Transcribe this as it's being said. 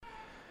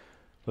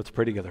Let's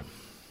pray together.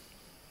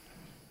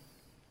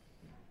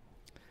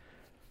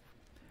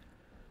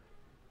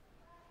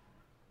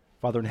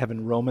 Father in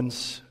heaven,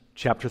 Romans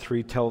chapter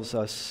 3 tells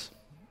us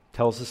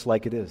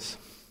like it is.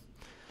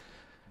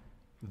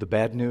 The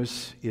bad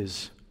news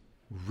is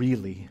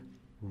really,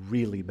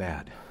 really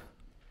bad.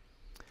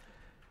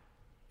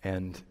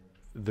 And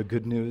the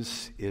good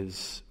news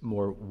is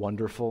more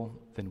wonderful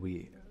than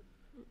we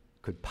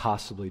could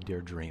possibly dare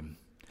dream.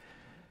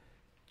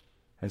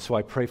 And so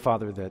I pray,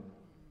 Father, that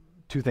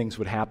two things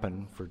would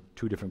happen for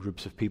two different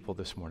groups of people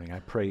this morning. I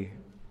pray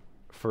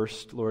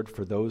first, Lord,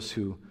 for those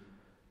who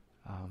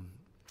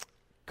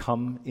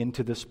come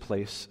into this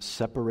place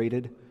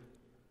separated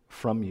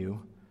from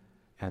you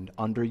and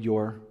under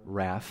your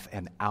wrath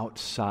and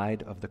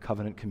outside of the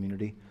covenant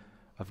community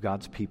of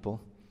God's people,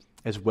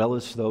 as well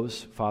as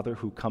those, Father,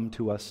 who come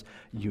to us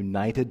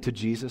united to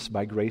Jesus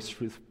by grace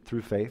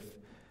through faith.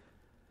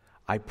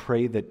 I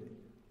pray that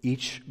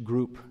each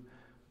group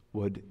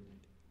would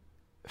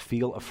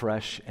feel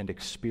afresh and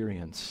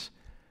experience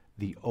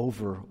the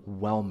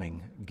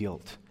overwhelming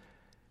guilt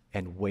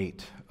and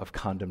weight of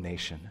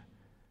condemnation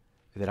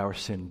that our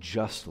sin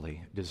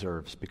justly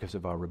deserves because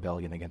of our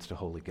rebellion against a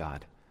holy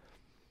God.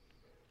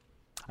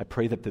 I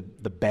pray that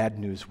the bad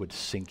news would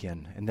sink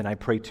in. And then I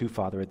pray too,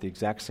 Father, at the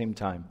exact same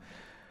time,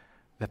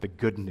 that the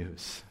good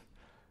news,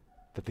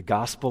 that the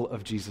gospel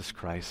of Jesus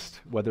Christ,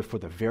 whether for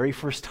the very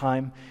first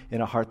time in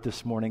a heart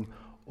this morning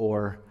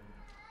or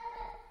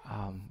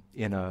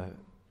in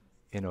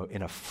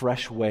a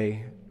fresh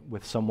way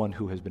with someone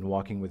who has been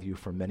walking with you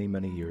for many,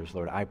 many years,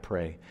 Lord, I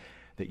pray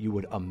that you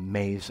would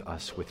amaze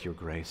us with your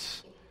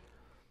grace.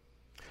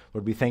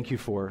 Lord, we thank you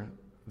for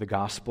the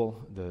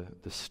gospel,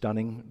 the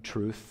stunning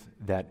truth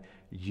that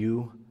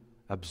you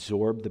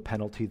absorbed the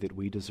penalty that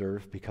we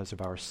deserve because of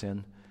our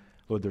sin.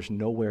 Lord, there's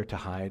nowhere to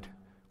hide.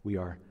 We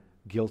are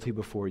guilty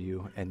before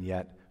you, and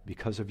yet,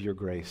 because of your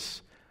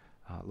grace,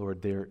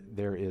 Lord,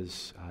 there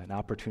is an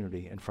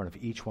opportunity in front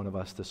of each one of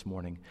us this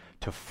morning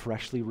to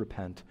freshly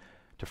repent,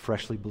 to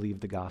freshly believe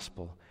the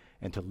gospel,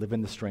 and to live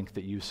in the strength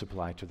that you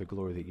supply to the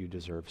glory that you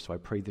deserve. So I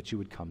pray that you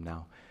would come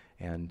now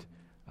and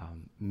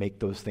make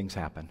those things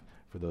happen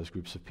for those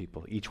groups of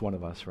people. Each one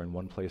of us are in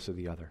one place or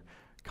the other.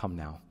 Come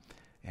now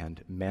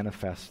and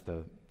manifest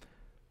the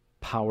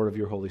power of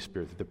your Holy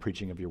Spirit through the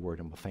preaching of your word,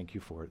 and we'll thank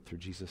you for it. Through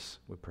Jesus,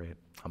 we pray it.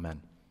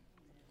 Amen.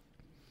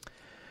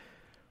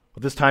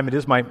 Well, this time it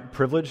is my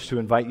privilege to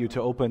invite you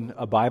to open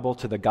a Bible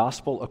to the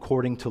Gospel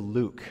according to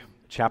Luke,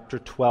 chapter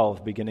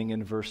 12, beginning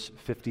in verse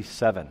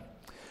 57.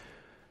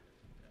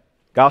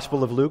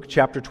 Gospel of Luke,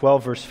 chapter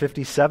 12, verse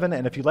 57,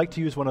 and if you'd like to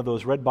use one of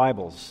those red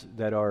Bibles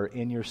that are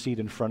in your seat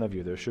in front of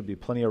you, there should be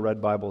plenty of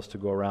red Bibles to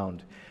go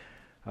around.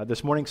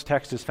 This morning's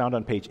text is found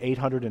on page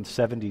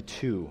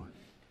 872.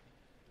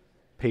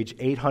 Page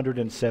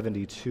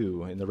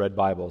 872 in the red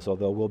Bibles,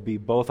 although we'll be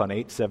both on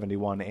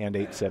 871 and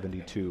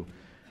 872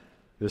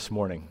 this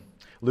morning.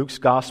 Luke's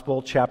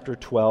Gospel, chapter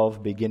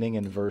 12, beginning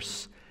in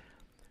verse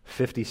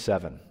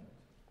 57.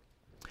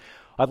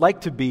 I'd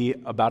like to be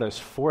about as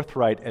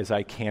forthright as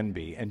I can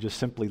be and just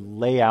simply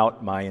lay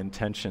out my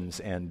intentions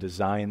and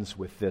designs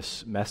with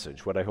this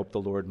message, what I hope the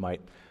Lord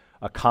might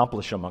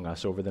accomplish among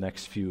us over the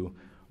next few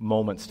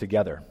moments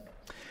together.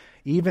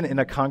 Even in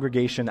a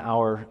congregation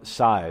our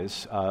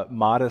size,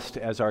 modest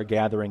as our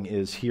gathering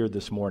is here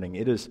this morning,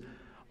 it is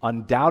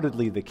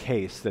undoubtedly the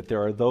case that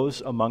there are those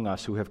among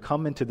us who have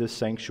come into this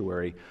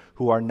sanctuary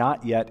who are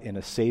not yet in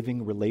a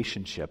saving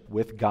relationship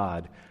with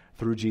God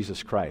through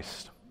Jesus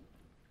Christ.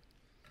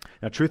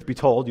 Now, truth be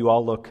told, you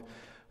all look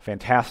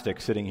fantastic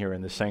sitting here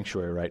in this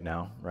sanctuary right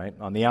now, right?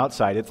 On the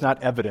outside, it's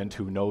not evident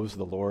who knows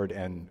the Lord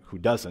and who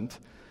doesn't.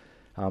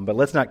 But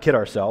let's not kid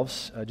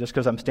ourselves. Just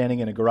because I'm standing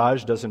in a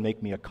garage doesn't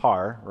make me a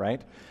car,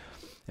 right?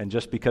 And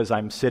just because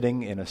I'm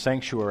sitting in a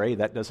sanctuary,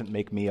 that doesn't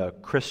make me a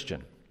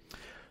Christian.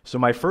 So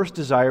my first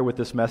desire with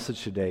this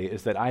message today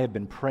is that I have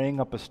been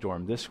praying up a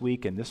storm this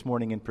week and this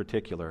morning in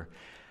particular,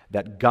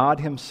 that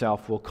God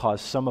himself will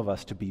cause some of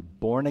us to be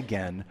born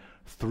again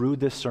through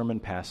this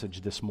sermon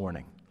passage this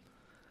morning.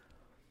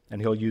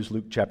 And he'll use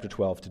Luke chapter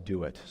 12 to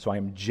do it. So I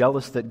am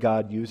jealous that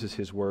God uses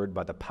his word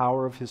by the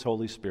power of his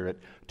Holy Spirit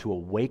to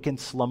awaken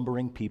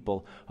slumbering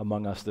people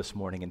among us this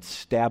morning and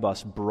stab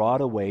us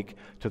broad awake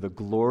to the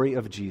glory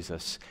of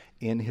Jesus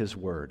in his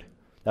word.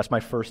 That's my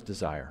first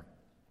desire.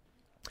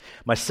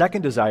 My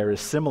second desire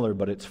is similar,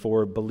 but it's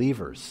for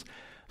believers.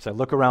 As I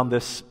look around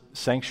this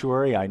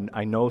sanctuary,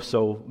 I know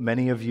so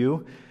many of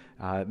you.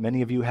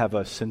 Many of you have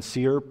a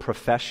sincere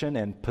profession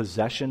and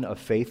possession of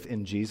faith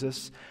in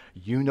Jesus.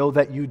 You know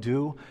that you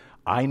do.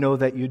 I know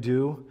that you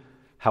do.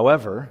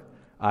 However,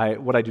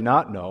 what I do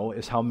not know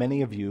is how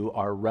many of you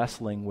are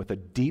wrestling with a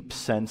deep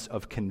sense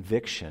of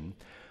conviction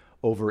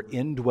over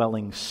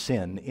indwelling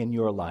sin in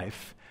your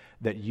life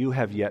that you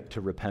have yet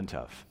to repent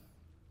of.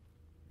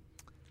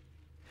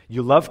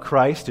 You love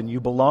Christ and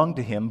you belong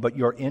to him, but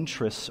your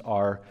interests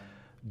are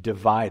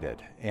divided.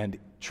 And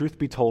truth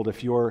be told,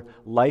 if your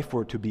life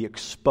were to be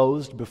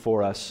exposed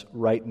before us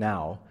right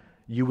now,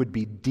 you would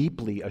be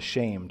deeply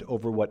ashamed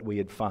over what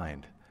we'd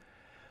find.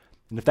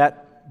 And if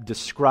that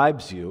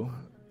describes you,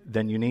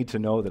 then you need to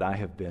know that I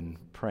have been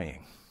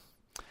praying.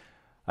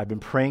 I've been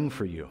praying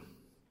for you.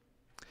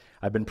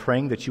 I've been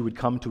praying that you would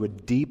come to a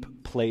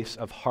deep place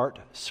of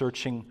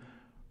heart-searching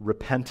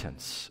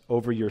repentance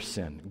over your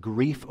sin,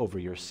 grief over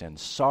your sin,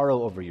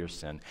 sorrow over your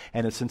sin,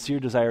 and a sincere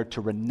desire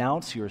to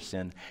renounce your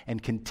sin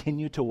and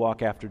continue to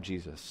walk after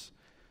Jesus.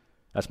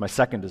 That's my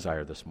second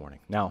desire this morning.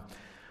 Now,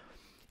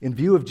 in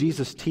view of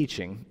Jesus'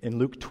 teaching in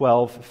Luke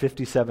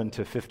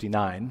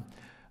 12:57-59,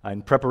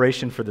 in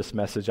preparation for this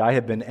message, I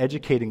have been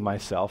educating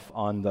myself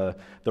on the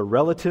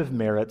relative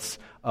merits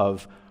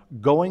of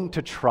going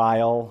to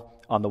trial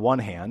on the one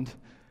hand,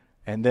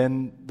 and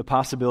then the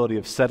possibility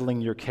of settling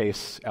your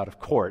case out of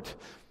court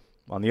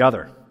on the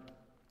other.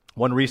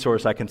 One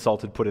resource I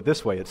consulted put it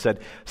this way. It said,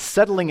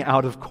 settling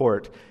out of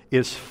court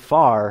is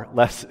far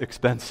less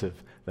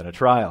expensive than a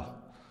trial,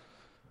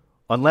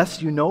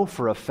 unless you know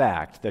for a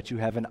fact that you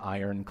have an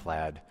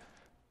ironclad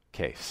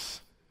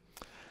case.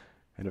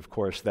 And of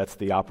course, that's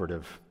the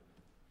operative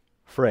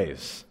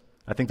phrase.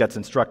 I think that's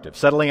instructive.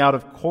 Settling out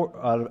of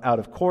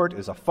court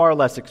is a far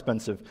less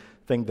expensive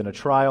thing than a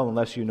trial,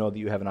 unless you know that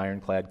you have an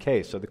ironclad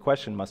case. So the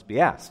question must be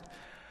asked,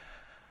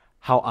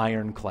 how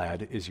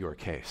ironclad is your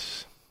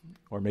case?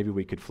 Or maybe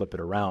we could flip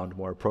it around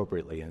more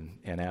appropriately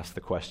and ask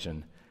the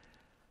question,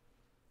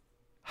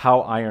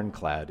 how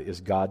ironclad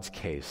is God's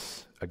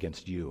case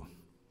against you?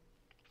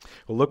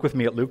 Well, look with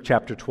me at Luke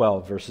chapter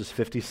 12, verses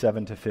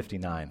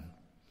 57-59.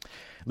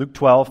 Luke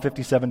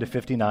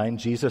 12:57-59,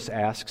 Jesus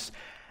asks,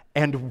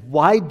 "And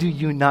why do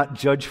you not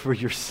judge for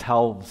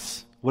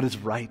yourselves what is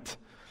right?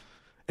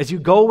 As you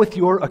go with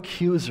your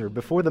accuser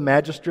before the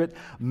magistrate,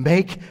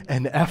 make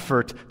an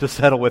effort to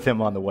settle with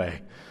him on the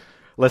way,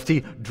 lest he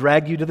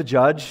drag you to the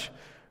judge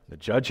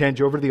hands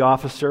you over to the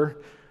officer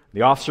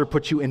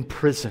puts you in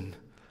prison.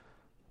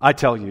 I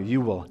tell you, you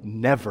will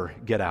never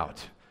get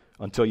out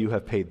until you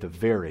have paid the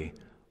very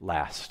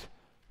last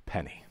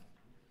penny."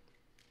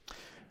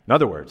 In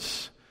other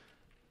words,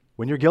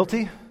 when you're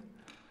guilty,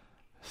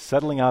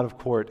 settling out of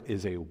court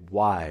is a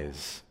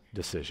wise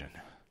decision,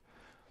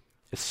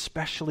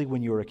 especially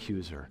when your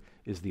accuser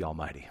is the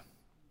Almighty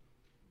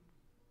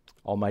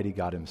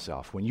God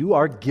Himself. When you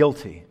are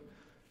guilty,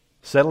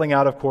 settling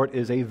out of court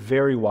is a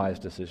very wise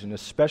decision,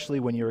 especially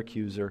when your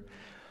accuser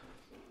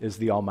is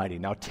the Almighty.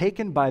 Now,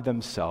 taken by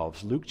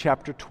themselves, Luke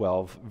chapter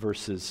 12,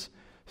 verses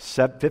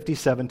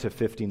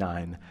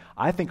 57-59,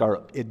 I think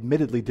are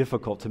admittedly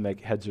difficult to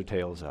make heads or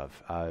tails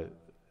of.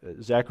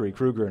 Zachary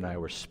Kruger and I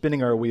were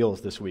spinning our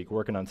wheels this week,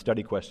 working on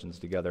study questions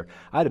together.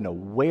 I didn't know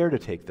where to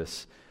take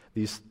these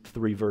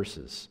three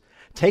verses.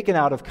 Taken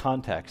out of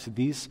context,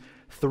 these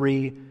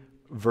three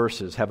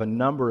verses have a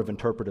number of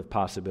interpretive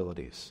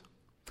possibilities.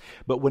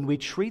 But when we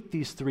treat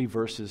these three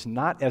verses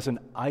not as an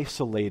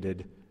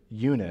isolated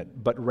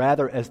unit, but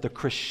rather as the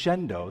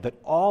crescendo that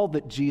all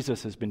that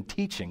Jesus has been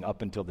teaching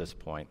up until this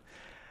point,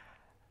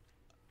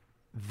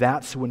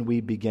 that's when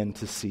we begin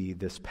to see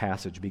this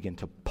passage begin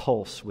to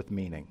pulse with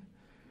meaning.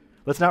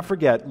 Let's not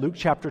forget, Luke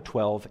chapter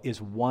 12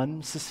 is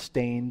one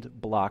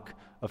sustained block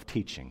of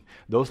teaching.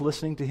 Those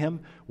listening to him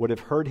would have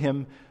heard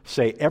him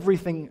say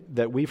everything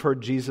that we've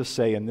heard Jesus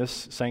say in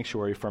this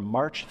sanctuary from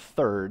March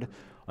 3rd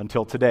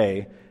until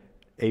today,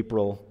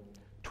 April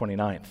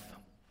 29th.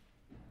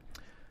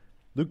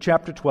 Luke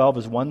chapter 12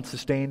 is one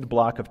sustained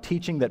block of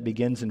teaching that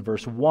begins in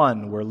verse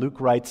 1, where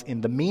Luke writes,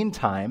 "In the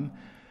meantime,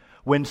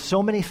 when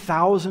so many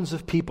thousands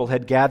of people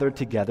had gathered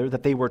together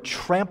that they were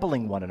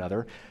trampling one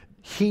another,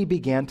 he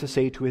began to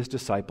say to his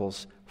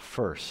disciples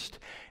first."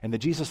 And that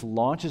Jesus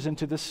launches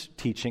into this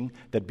teaching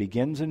that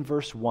begins in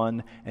verse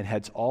 1 and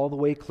heads all the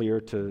way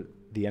clear to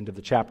the end of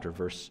the chapter,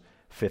 verse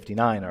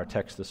 59, our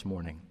text this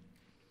morning.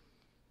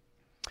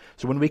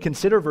 So when we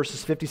consider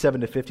verses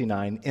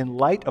 57-59, in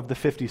light of the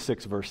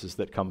 56 verses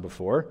that come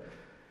before,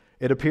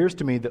 it appears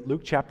to me that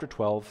Luke chapter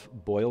 12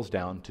 boils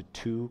down to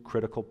two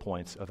critical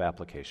points of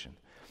application.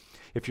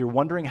 If you're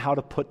wondering how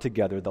to put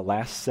together the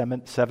last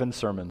seven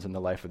sermons in the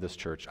life of this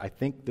church, I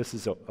think this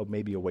is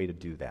maybe a way to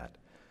do that.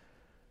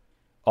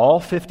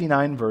 All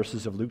 59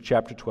 verses of Luke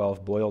chapter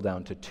 12 boil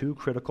down to two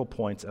critical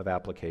points of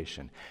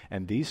application.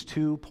 And these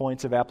 2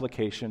 points of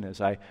application, as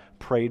I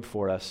prayed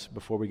for us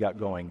before we got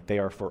going, they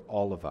are for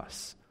all of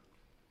us.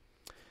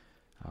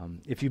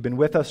 If you've been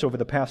with us over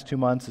the past 2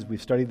 months as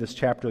we've studied this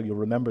chapter, you'll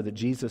remember that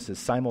Jesus is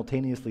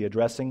simultaneously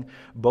addressing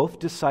both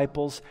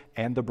disciples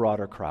and the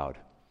broader crowd.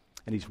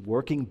 And he's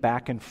working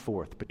back and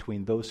forth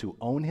between those who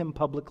own him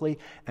publicly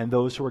and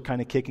those who are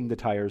kind of kicking the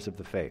tires of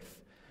the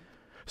faith.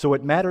 So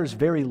it matters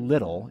very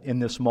little in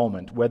this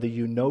moment whether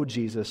you know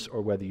Jesus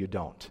or whether you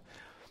don't.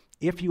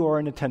 If you are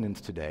in attendance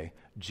today,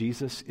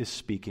 Jesus is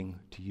speaking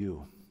to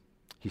you.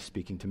 He's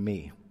speaking to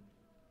me.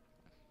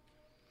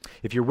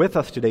 If you're with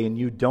us today and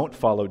you don't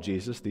follow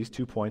Jesus, these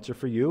 2 points are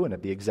for you. And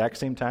at the exact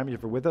same time,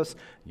 if you're with us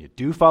and you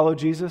do follow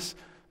Jesus,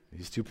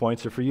 these 2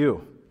 points are for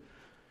you.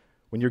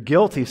 When you're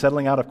guilty,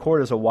 settling out of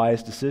court is a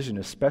wise decision,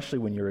 especially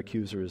when your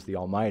accuser is the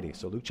Almighty.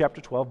 So Luke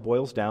chapter 12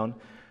 boils down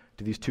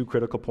to these 2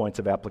 critical points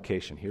of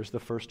application. Here's the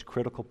first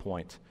critical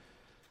point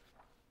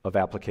of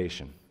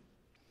application.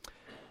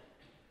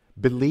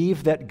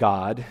 Believe that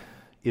God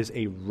is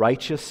a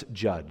righteous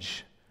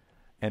judge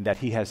and that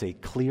he has a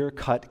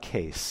clear-cut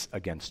case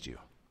against you.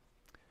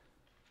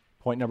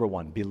 Point number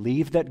one,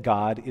 believe that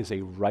God is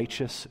a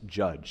righteous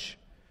judge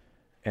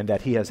and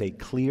that he has a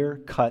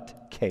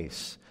clear-cut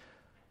case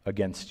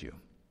against you.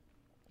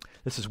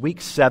 This is week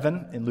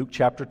 7 in Luke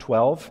chapter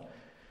 12.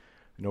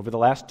 And over the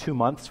last 2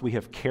 months, we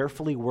have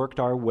carefully worked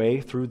our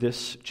way through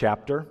this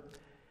chapter.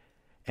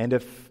 And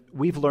if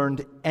we've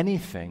learned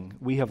anything,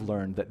 we have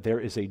learned that there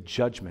is a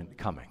judgment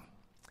coming.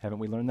 Haven't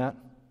we learned that?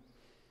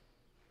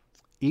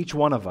 Each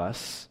one of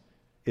us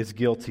is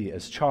guilty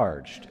as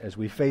charged as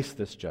we face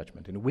this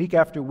judgment. And week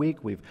after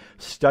week, we've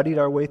studied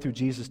our way through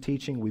Jesus'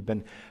 teaching. We've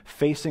been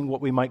facing what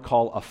we might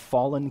call a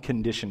fallen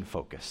condition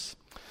focus.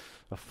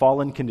 A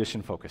fallen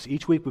condition focus.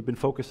 Each week we've been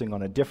focusing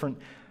on a different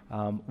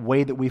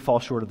way that we fall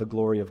short of the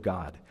glory of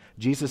God.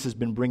 Jesus has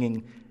been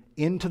bringing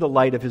into the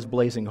light of his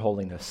blazing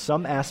holiness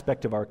some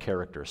aspect of our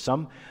character,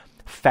 some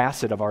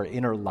facet of our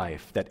inner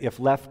life that if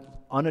left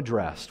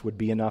unaddressed would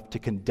be enough to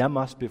condemn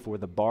us before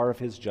the bar of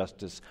his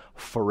justice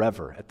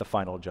forever at the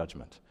final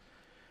judgment.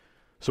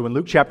 So in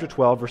Luke chapter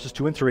 12, verses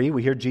 2 and 3,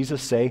 we hear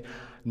Jesus say,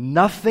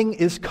 "Nothing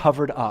is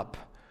covered up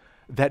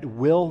that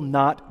will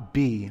not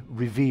be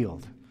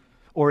revealed,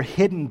 or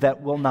hidden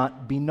that will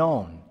not be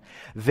known.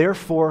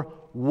 Therefore,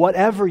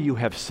 whatever you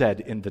have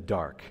said in the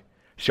dark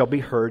shall be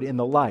heard in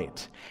the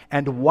light,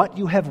 and what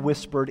you have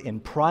whispered in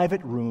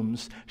private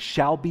rooms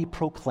shall be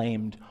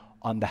proclaimed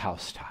on the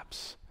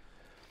housetops."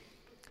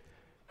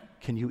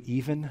 Can you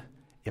even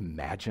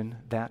imagine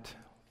that?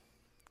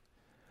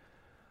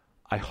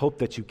 I hope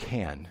that you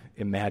can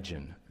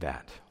imagine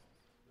that.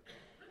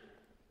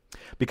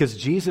 Because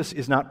Jesus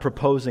is not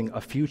proposing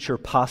a future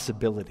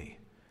possibility.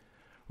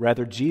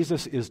 Rather,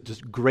 Jesus is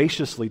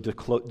graciously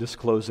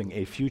disclosing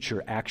a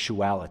future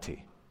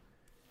actuality.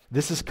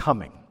 This is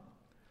coming.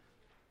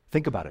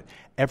 Think about it.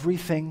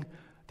 Everything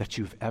that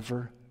you've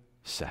ever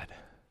said,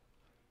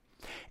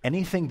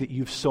 anything that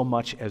you've so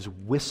much as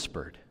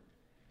whispered,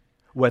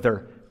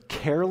 whether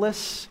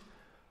careless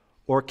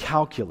or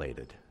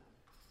calculated,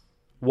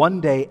 one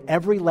day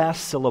every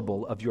last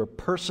syllable of your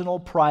personal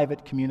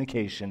private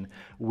communication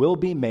will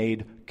be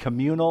made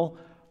communal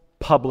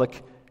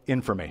public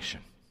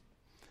information.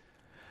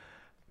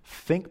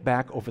 Think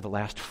back over the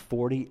last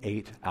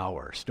 48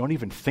 hours. Don't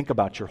even think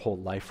about your whole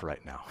life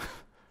right now.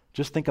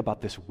 Just think about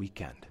this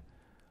weekend.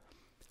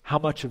 How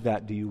much of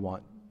that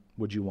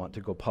would you want to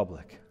go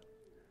public?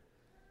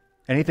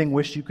 Anything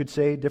wish you could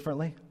say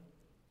differently?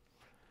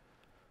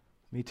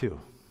 Me too.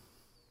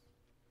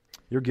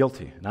 You're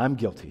guilty, and I'm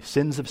guilty.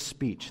 Sins of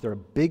speech, they're a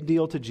big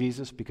deal to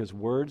Jesus because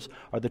words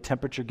are the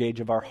temperature gauge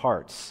of our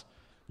hearts.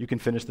 You can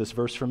finish this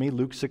verse for me.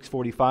 Luke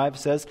 6:45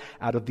 says,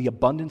 "Out of the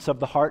abundance of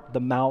the heart, the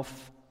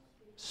mouth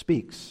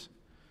speaks."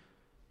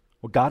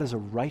 Well, God is a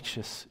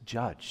righteous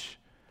judge,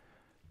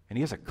 and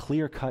he has a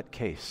clear-cut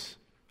case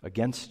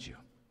against you.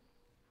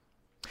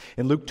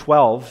 In Luke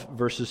 12,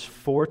 verses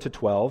 4 to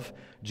 12,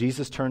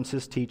 Jesus turns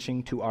his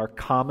teaching to our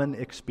common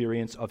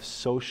experience of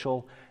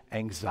social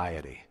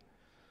anxiety,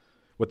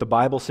 what the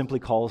Bible simply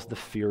calls the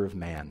fear of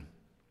man.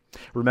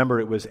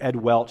 Remember, it was Ed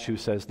Welch who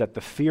says that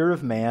the fear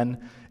of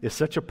man is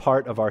such a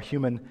part of our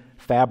human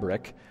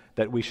fabric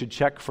that we should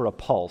check for a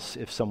pulse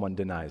if someone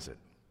denies it.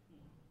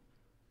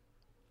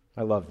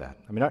 I love that.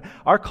 I mean,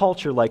 our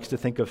culture likes to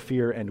think of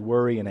fear and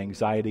worry and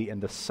anxiety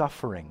in the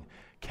suffering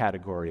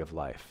category of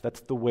life.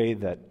 That's the way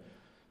that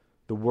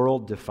the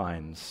world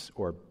defines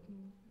or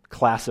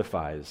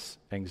classifies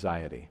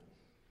anxiety.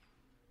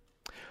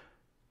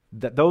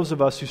 That those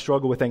of us who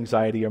struggle with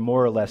anxiety are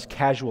more or less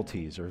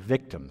casualties or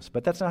victims,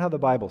 but that's not how the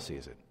Bible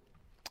sees it.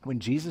 When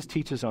Jesus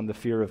teaches on the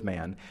fear of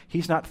man,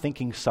 he's not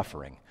thinking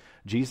suffering.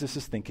 Jesus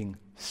is thinking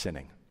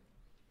sinning.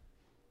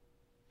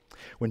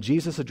 When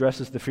Jesus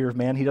addresses the fear of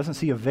man, he doesn't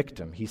see a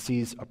victim, he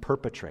sees a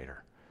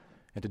perpetrator.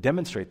 And to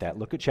demonstrate that,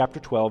 look at chapter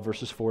 12,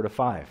 verses 4 to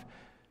 5.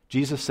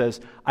 Jesus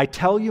says, "I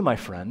tell you, my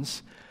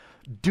friends,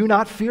 do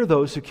not fear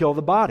those who kill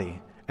the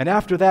body, and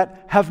after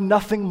that have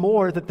nothing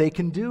more that they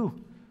can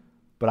do.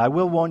 But I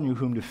will warn you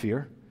whom to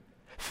fear.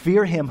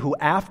 Fear him who,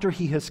 after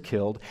he has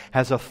killed,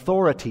 has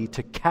authority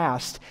to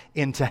cast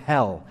into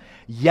hell.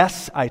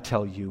 Yes, I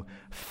tell you,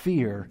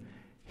 fear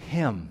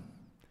him."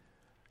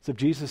 So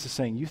Jesus is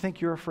saying, you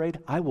think you're afraid?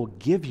 I will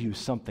give you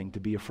something to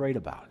be afraid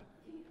about.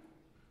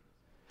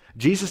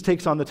 Jesus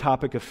takes on the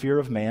topic of fear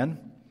of man.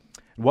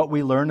 And what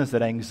we learn is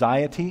that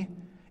anxiety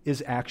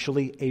is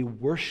actually a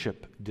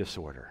worship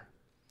disorder.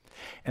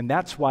 And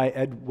that's why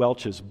Ed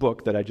Welch's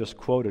book that I just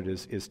quoted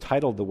is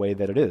titled the way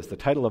that it is. The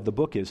title of the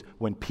book is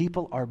 "When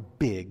People Are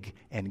Big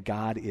and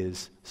God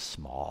is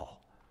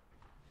Small."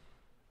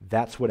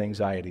 That's what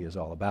anxiety is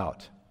all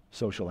about.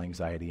 Social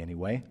anxiety,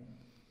 anyway.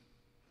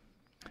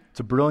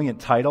 It's a brilliant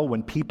title,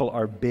 "When People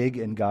Are Big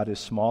and God is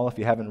Small." If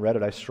you haven't read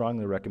it, I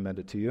strongly recommend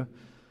it to you.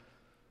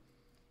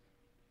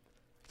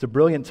 It's a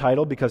brilliant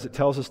title because it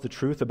tells us the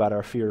truth about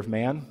our fear of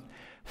man.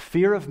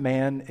 Fear of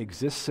man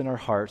exists in our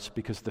hearts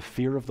because the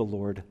fear of the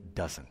Lord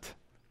doesn't.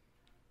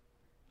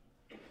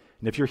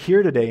 And if you're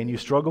here today and you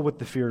struggle with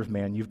the fear of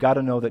man, you've got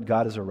to know that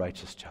God is a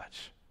righteous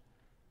judge.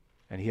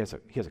 And he has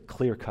a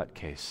clear-cut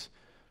case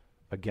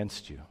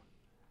against you.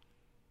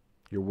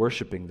 You're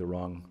worshiping the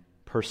wrong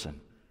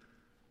person.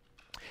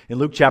 In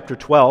Luke chapter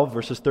 12,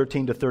 verses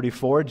 13 to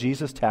 34,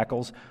 Jesus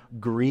tackles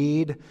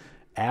greed,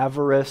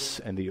 avarice,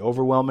 and the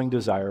overwhelming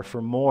desire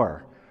for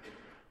more.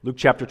 Luke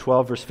chapter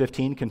 12, verse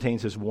 15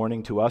 contains his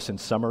warning to us in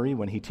summary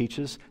when he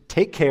teaches,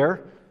 "Take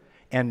care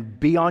and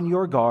be on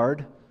your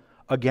guard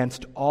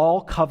against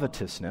all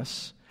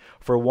covetousness,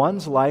 for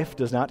one's life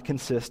does not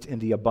consist in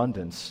the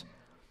abundance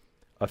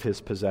of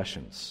his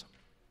possessions."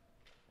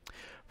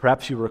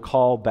 Perhaps you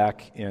recall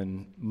back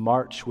in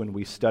March when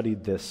we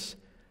studied this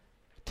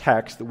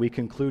text that we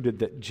concluded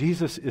that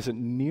Jesus isn't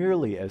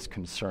nearly as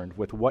concerned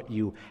with what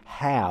you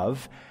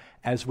have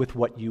as with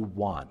what you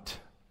want.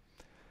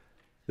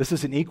 This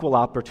is an equal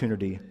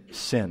opportunity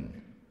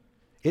sin.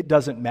 It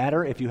doesn't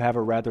matter if you have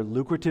a rather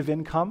lucrative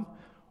income,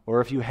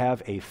 or if you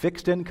have a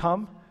fixed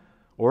income,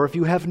 or if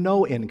you have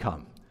no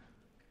income.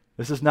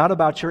 This is not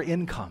about your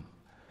income.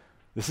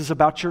 This is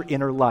about your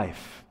inner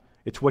life.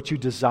 It's what you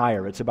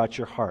desire. It's about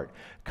your heart.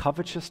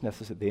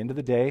 Covetousness is, at the end of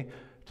the day,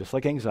 just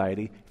like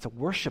anxiety, it's a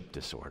worship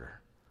disorder.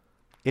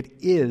 It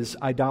is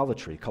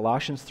idolatry.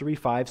 Colossians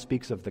 3:5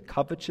 speaks of the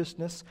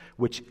covetousness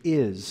which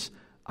is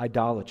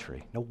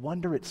idolatry. No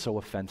wonder it's so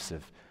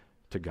offensive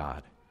to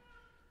God.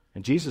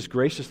 And Jesus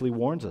graciously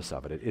warns us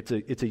of it.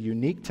 It's a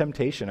unique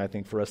temptation, I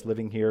think, for us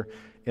living here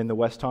in the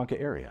West Tonka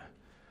area.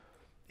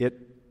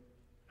 It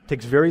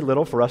takes very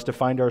little for us to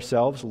find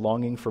ourselves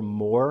longing for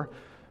more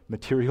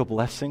material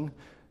blessing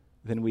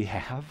than we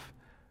have,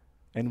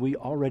 and we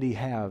already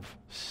have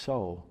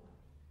so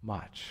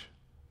much.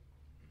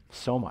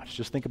 So much.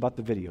 Just think about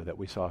the video that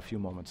we saw a few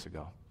moments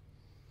ago.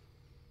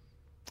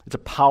 It's a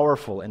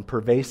powerful and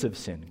pervasive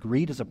sin.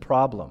 Greed is a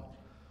problem.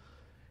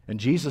 And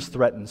Jesus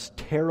threatens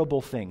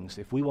terrible things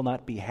if we will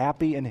not be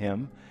happy in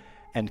Him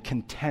and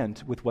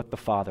content with what the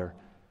Father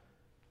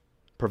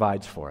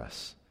provides for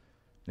us.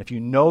 And if you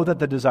know that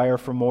the desire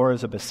for more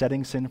is a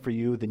besetting sin for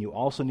you, then you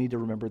also need to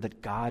remember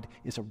that God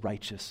is a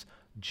righteous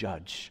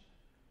judge,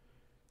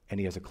 and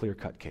He has a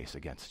clear-cut case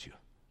against you.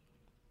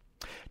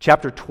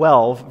 Chapter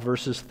 12,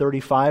 verses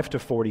 35 to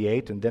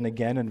 48, and then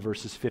again in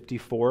verses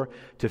 54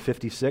 to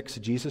 56,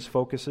 Jesus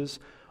focuses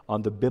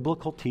on the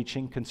biblical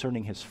teaching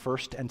concerning His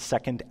first and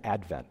second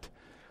advent.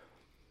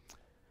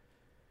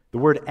 The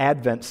word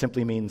advent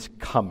simply means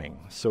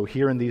coming. So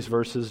here in these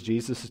verses,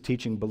 Jesus is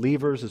teaching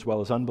believers as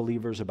well as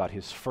unbelievers about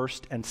His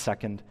first and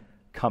second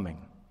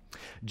coming.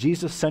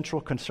 Jesus'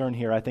 central concern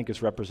here, I think,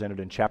 is represented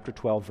in chapter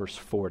 12, verse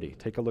 40.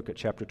 Take a look at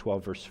chapter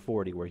 12, verse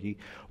 40, where He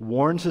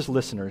warns His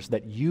listeners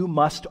that you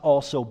must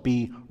also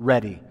be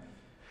ready,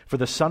 for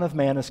the Son of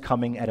Man is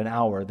coming at an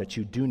hour that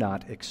you do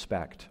not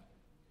expect.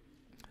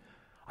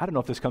 I don't know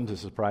if this comes as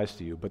a surprise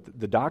to you, but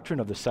the doctrine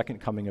of the second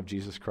coming of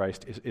Jesus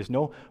Christ is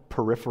no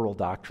peripheral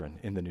doctrine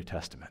in the New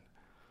Testament.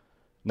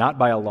 Not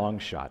by a long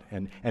shot.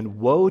 And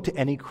woe to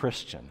any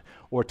Christian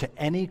or to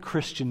any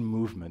Christian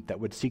movement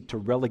that would seek to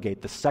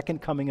relegate the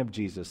second coming of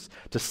Jesus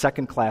to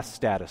second-class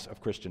status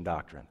of Christian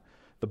doctrine.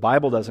 The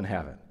Bible doesn't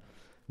have it,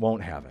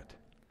 won't have it.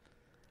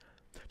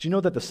 Do you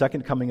know that the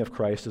second coming of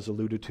Christ is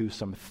alluded to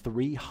some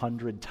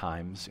 300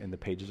 times in the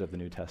pages of the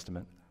New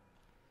Testament?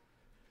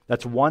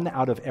 That's 1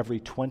 out of every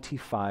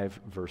 25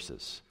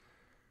 verses.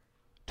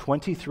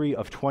 23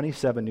 of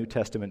 27 New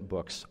Testament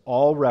books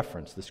all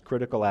reference this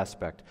critical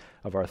aspect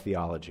of our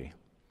theology.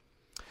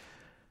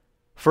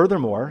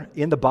 Furthermore,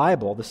 in the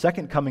Bible, the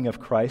second coming of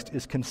Christ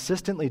is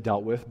consistently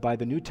dealt with by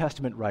the New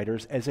Testament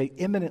writers as an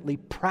eminently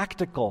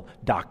practical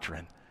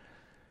doctrine.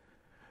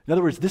 In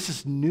other words, this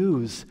is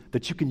news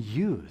that you can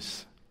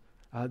use.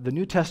 The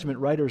New Testament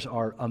writers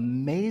are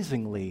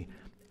amazingly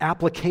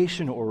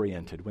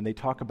application-oriented when they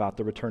talk about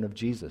the return of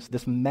Jesus.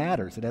 This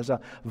matters. It has a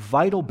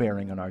vital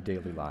bearing on our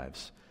daily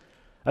lives.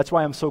 That's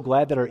why I'm so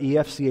glad that our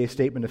EFCA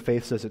Statement of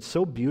Faith says it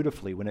so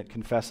beautifully when it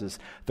confesses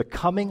the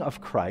coming of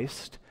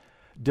Christ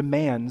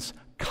demands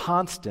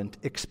constant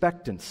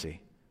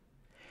expectancy,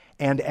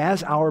 and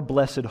as our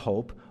blessed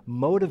hope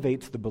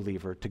motivates the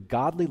believer to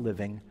godly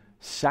living,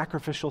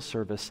 sacrificial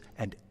service,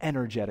 and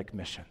energetic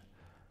mission.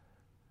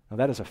 Now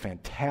that is a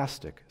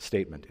fantastic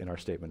statement in our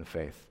Statement of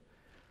Faith.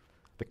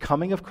 The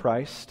coming of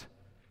Christ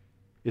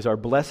is our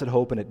blessed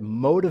hope, and it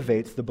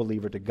motivates the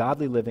believer to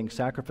godly living,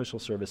 sacrificial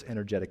service,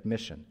 energetic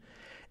mission.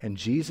 And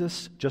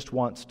Jesus just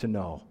wants to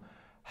know,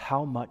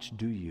 how much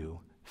do you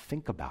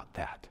think about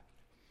that?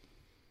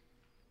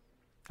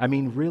 I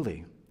mean,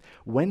 really,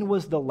 when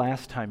was the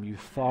last time you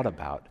thought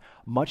about,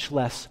 much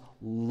less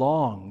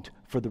longed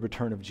for the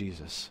return of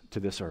Jesus to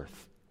this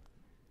earth?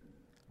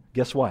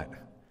 Guess what?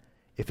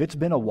 If it's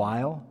been a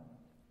while,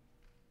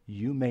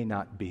 you may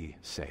not be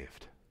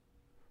saved.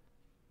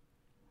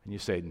 And you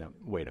say, no,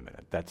 wait a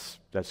minute,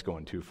 that's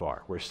going too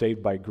far. We're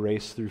saved by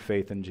grace through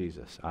faith in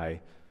Jesus. I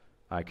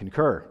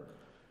concur.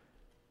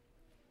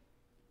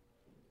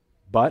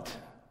 But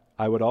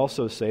I would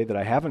also say that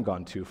I haven't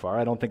gone too far.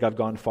 I don't think I've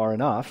gone far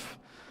enough.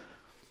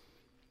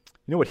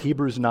 You know what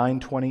Hebrews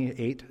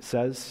 9:28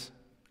 says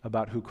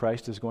about who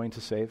Christ is going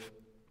to save?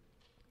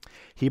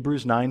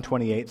 Hebrews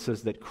 9:28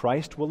 says that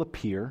Christ will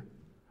appear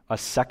a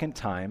second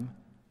time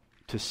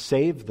to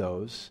save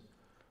those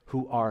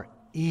who are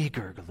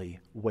eagerly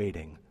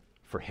waiting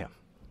for him.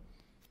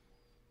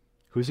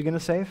 Who's he going to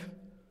save?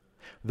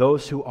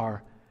 Those who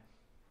are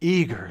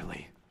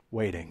eagerly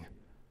waiting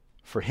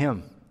for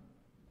him.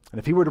 And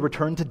if he were to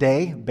return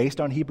today, based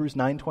on Hebrews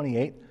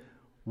 9:28,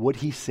 would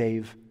he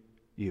save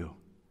you?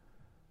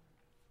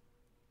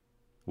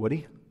 Would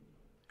he?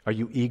 Are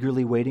you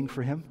eagerly waiting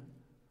for him?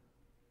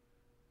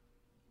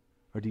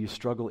 Or do you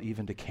struggle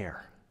even to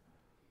care?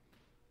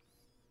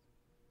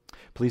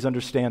 Please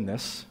understand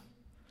this.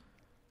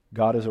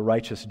 God is a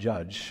righteous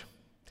judge,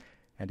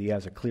 and he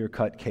has a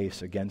clear-cut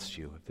case against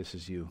you if this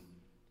is you.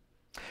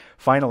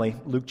 Finally,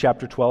 Luke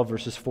chapter 12,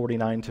 verses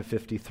 49 to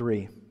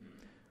 53.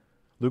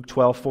 Luke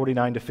 12,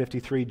 49 to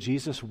 53,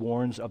 Jesus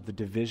warns of the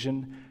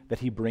division that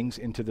he brings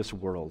into this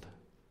world.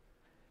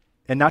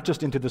 And not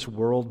just into this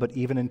world, but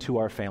even into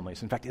our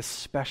families. In fact,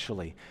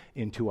 especially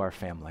into our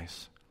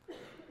families.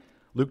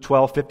 Luke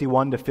 12,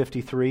 51 to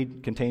 53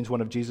 contains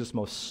one of Jesus'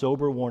 most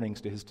sober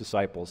warnings to his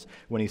disciples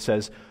when he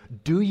says,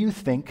 "Do you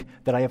think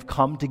that I have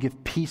come to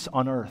give peace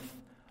on earth?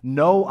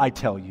 No, I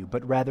tell you,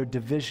 but rather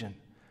division.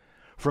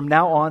 From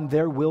now on,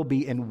 there will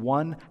be in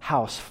one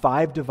house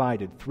 5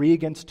 divided, 3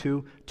 against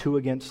 2, 2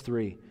 against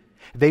 3.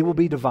 They will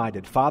be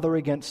divided, father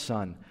against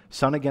son,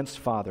 son against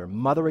father,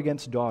 mother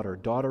against daughter,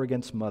 daughter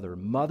against mother,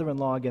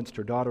 mother-in-law against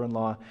her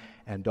daughter-in-law,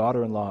 and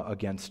daughter-in-law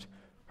against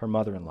her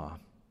mother-in-law."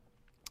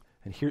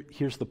 And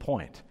here's the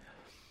point.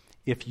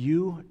 If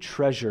you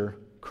treasure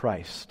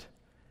Christ,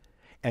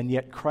 and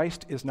yet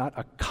Christ is not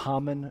a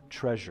common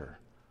treasure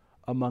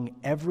among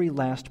every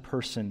last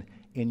person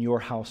in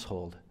your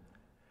household,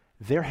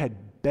 there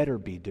had better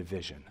be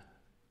division.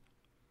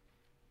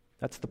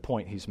 That's the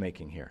point he's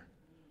making here.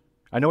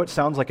 I know it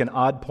sounds like an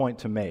odd point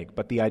to make,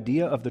 but the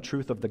idea of the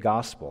truth of the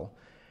gospel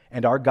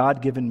and our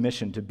God-given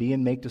mission to be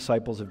and make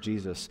disciples of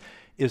Jesus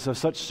is of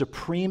such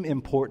supreme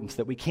importance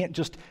that we can't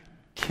just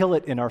kill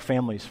it in our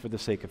families for the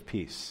sake of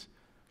peace.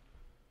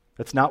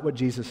 That's not what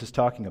Jesus is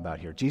talking about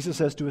here. Jesus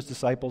says to his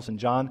disciples in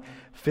John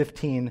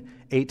 15,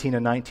 18,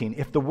 and 19,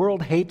 "If the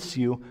world hates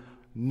you,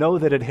 know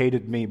that it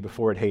hated me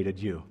before it hated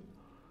you.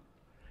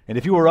 And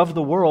if you were of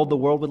the world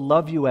would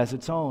love you as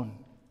its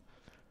own."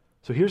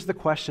 So here's the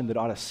question that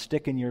ought to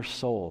stick in your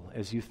soul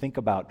as you think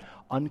about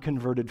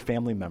unconverted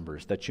family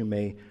members that you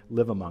may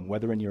live among,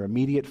 whether in your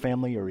immediate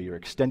family or your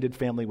extended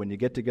family when you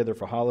get together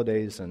for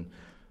holidays and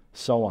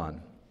so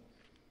on.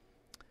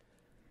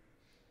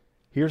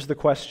 Here's the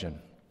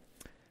question.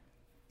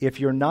 If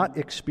you're not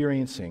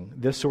experiencing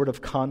this sort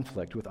of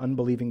conflict with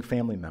unbelieving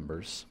family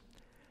members,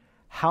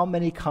 how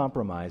many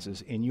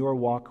compromises in your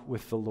walk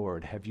with the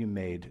Lord have you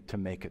made to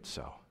make it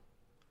so?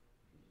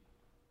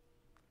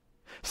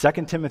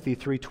 2 Timothy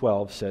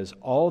 3:12 says,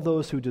 "All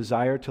those who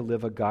desire to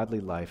live a godly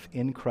life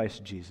in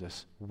Christ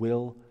Jesus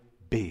will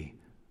be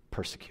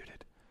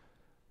persecuted."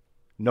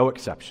 No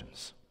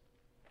exceptions.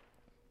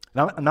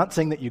 Now, I'm not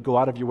saying that you go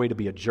out of your way to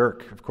be a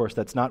jerk. Of course,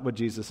 that's not what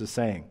Jesus is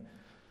saying.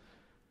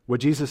 What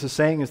Jesus is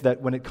saying is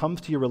that when it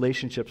comes to your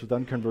relationships with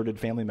unconverted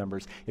family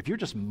members, if you're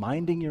just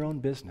minding your own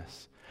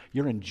business,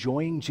 you're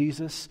enjoying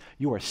Jesus,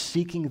 you are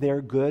seeking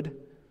their good,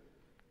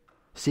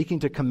 seeking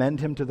to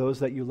commend him to those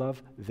that you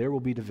love, there will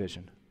be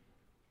division.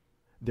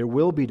 There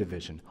will be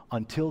division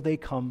until they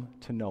come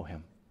to know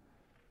him.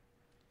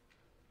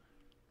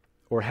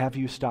 Or have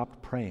you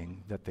stopped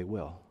praying that they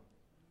will?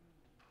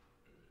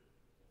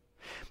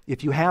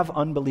 If you have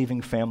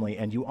unbelieving family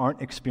and you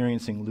aren't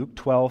experiencing Luke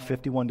 12,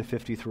 51 to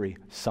 53,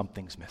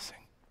 something's missing.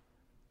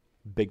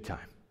 Big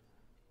time.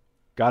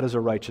 God is a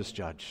righteous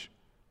judge,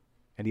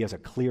 and he has a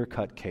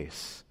clear-cut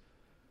case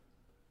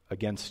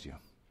against you.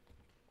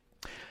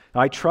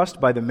 Now, I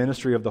trust by the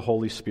ministry of the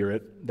Holy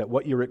Spirit that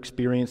what you're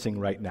experiencing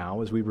right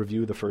now as we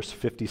review the first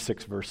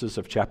 56 verses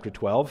of chapter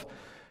 12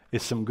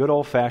 is some good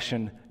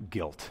old-fashioned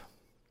guilt.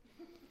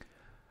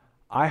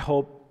 I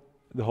hope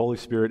the Holy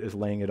Spirit is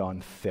laying it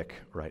on thick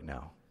right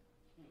now.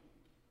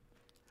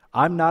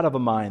 I'm not of a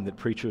mind that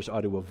preachers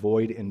ought to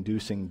avoid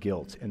inducing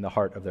guilt in the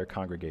heart of their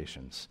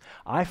congregations.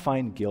 I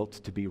find guilt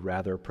to be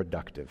rather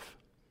productive.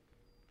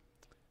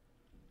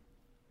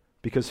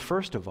 Because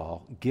first of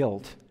all,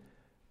 guilt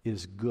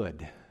is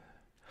good.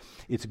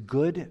 It's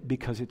good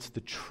because it's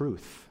the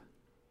truth.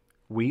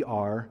 We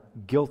are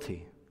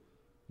guilty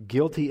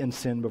in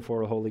sin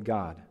before a holy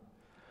God.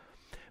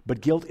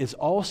 But guilt is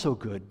also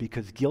good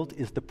because guilt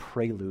is the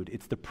prelude,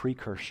 it's the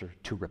precursor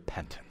to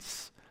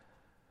repentance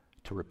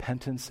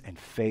and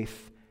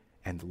faith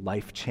and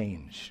life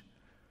change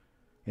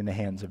in the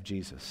hands of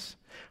Jesus.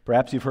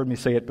 Perhaps you've heard me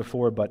say it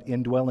before, but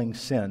indwelling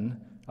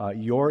sin,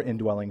 your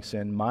indwelling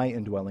sin, my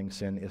indwelling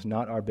sin, is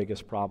not our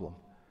biggest problem.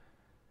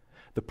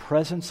 The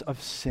presence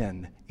of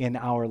sin in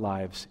our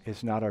lives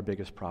is not our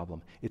biggest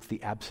problem. It's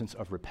the absence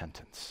of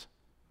repentance.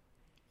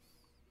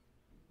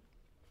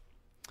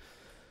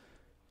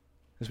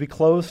 As we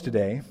close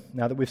today,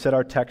 now that we've set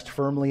our text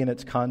firmly in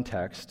its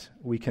context,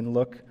 we can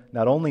look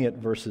not only at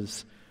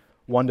verses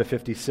 1 to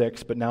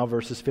 56, but now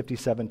verses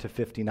 57 to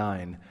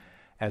 59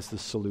 as the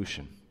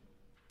solution.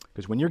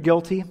 Because when you're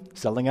guilty,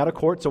 settling out of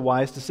court's a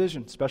wise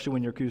decision, especially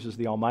when your accuser is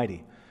the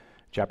Almighty.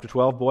 Chapter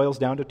 12 boils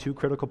down to two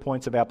critical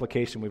points of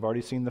application. We've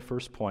already seen the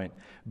first point.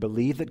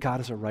 Believe that God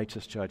is a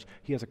righteous judge.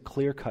 He has a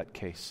clear-cut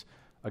case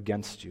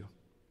against you.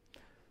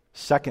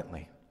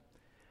 Secondly,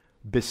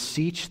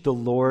 beseech the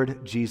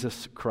Lord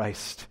Jesus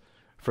Christ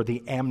for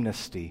the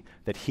amnesty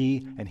that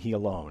He and He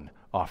alone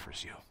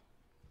offers you.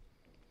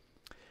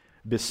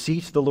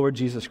 Beseech the Lord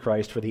Jesus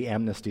Christ for the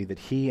amnesty that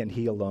He and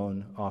He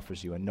alone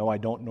offers you. And no, I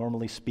don't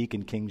normally speak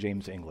in King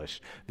James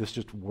English. This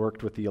just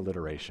worked with the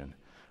alliteration.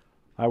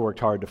 I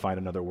worked hard to find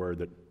another word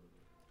that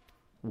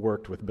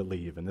worked with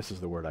believe, and this is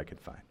the word I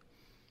could find.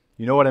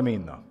 You know what I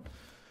mean, though.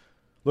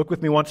 Look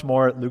with me once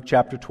more at Luke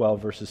chapter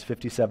 12, verses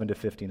 57 to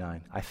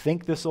 59. I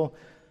think this will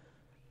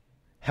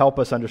help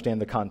us understand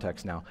the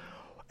context now.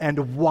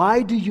 And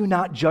why do you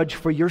not judge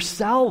for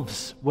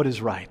yourselves what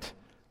is right?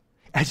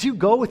 As you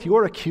go with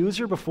your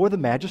accuser before the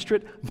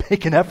magistrate,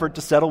 make an effort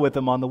to settle with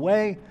him on the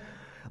way,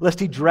 lest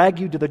he drag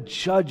you to the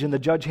judge, and the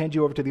judge hand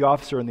you over to the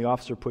officer, and the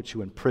officer puts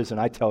you in prison.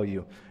 I tell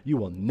you, you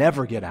will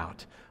never get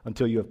out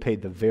until you have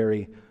paid the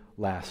very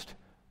last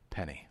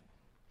penny.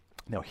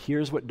 Now,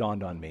 here's what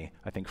dawned on me,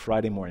 I think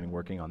Friday morning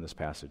working on this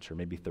passage, or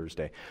maybe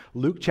Thursday.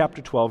 Luke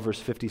chapter 12, verse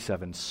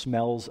 57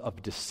 smells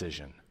of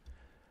decision.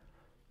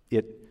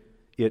 It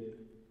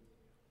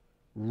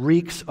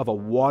reeks of a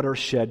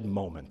watershed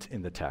moment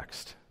in the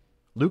text.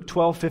 Luke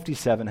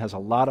 12:57 has a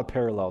lot of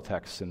parallel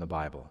texts in the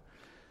Bible.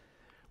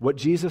 What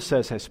Jesus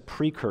says has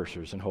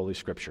precursors in Holy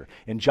Scripture.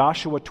 In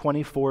Joshua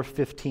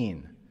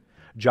 24:15,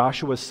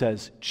 Joshua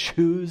says,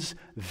 "Choose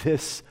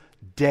this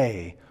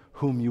day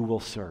whom you will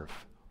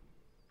serve."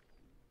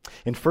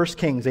 In 1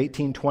 Kings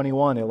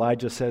 18:21,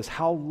 Elijah says,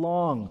 "How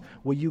long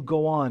will you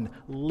go on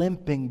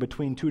limping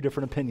between two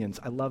different opinions?"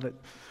 I love it.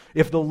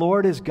 If the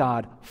Lord is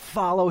God,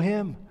 follow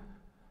Him.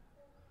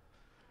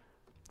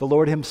 The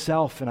Lord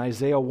Himself in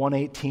Isaiah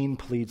 1:18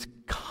 pleads,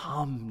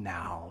 "Come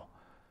now,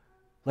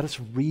 let us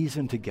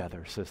reason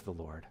together," says the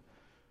Lord.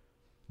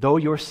 "Though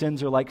your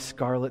sins are like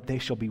scarlet, they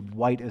shall be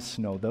white as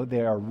snow. Though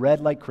they are red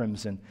like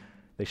crimson,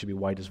 they shall be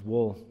white as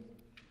wool."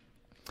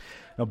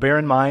 Now bear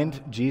in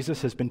mind,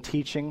 Jesus has been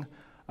teaching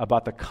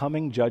about the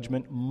coming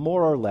judgment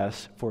more or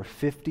less for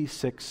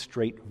 56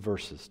 straight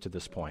verses to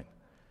this point.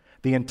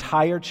 The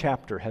entire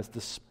chapter has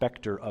the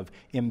specter of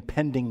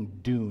impending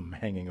doom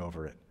hanging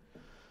over it.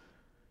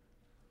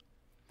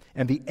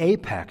 And the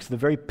apex, the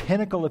very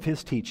pinnacle of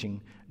His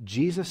teaching,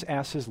 Jesus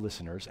asks His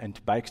listeners, and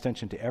by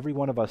extension to every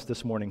one of us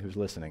this morning who's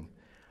listening,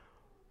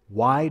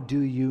 why do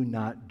you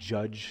not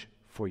judge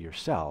for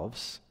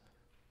yourselves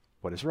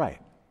what is right?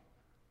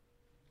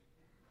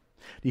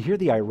 Do you hear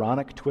the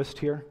ironic twist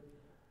here?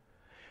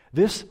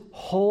 This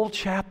whole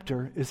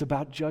chapter is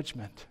about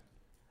judgment,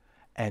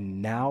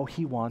 and now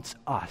He wants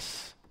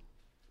us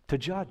to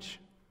judge.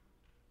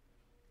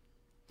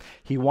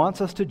 He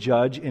wants us to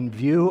judge in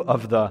view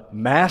of the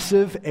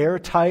massive,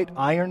 airtight,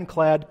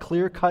 ironclad,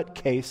 clear-cut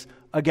case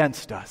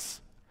against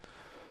us.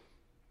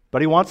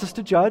 But He wants us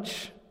to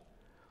judge.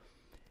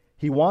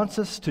 He wants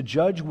us to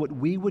judge what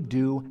we would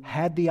do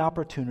had we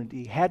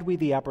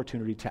the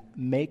opportunity to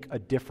make a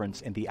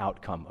difference in the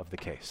outcome of the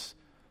case.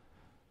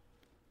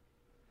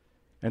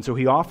 And so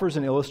He offers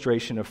an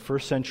illustration of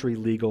first-century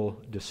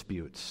legal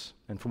disputes.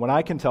 And from what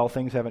I can tell,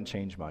 things haven't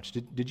changed much.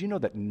 Did you know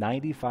that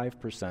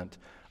 95%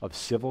 of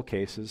civil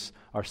cases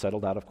are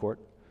settled out of court?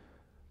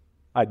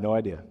 I had no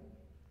idea.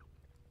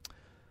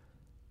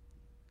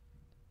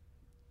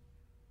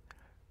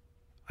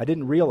 I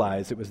didn't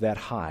realize it was that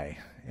high.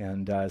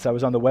 And as I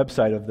was on the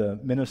website of the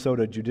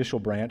Minnesota Judicial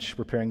Branch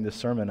preparing this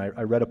sermon,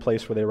 I read a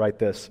place where they write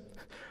this.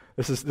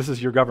 This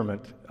is your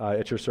government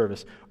at your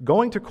service.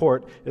 Going to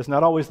court is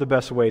not always the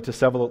best way to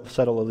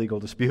settle a legal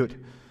dispute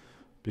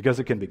because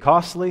it can be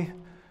costly,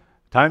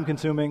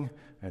 time-consuming,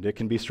 and it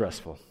can be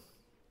stressful.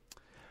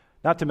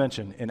 Not to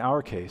mention, in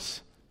our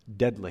case,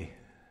 deadly.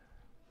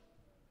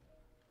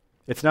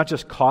 It's not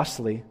just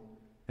costly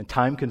and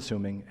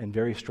time-consuming and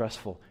very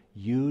stressful.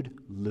 You'd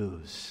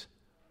lose.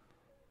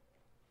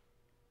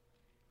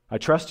 I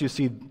trust you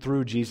see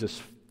through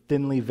Jesus'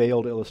 thinly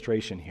veiled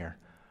illustration here.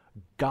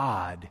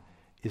 God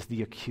is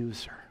the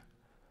accuser.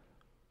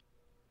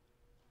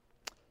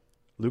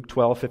 Luke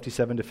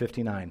 12:57 to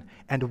 59.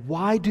 And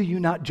why do you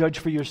not judge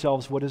for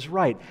yourselves what is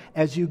right?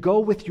 As you go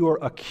with your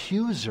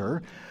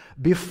accuser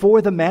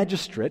before the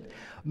magistrate,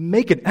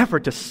 make an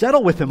effort to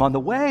settle with him on the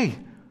way,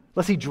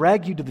 lest he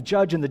drag you to the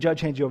judge, and the judge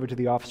hands you over to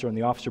the officer, and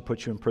the officer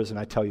puts you in prison.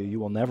 I tell you, you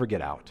will never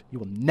get out. You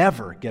will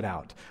never get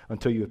out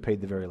until you have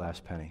paid the very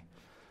last penny.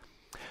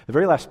 The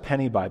very last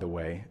penny, by the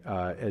way,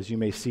 as you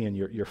may see in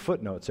your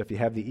footnotes, if you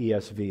have the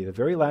ESV, the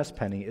very last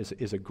penny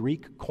is a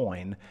Greek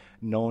coin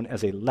known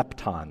as a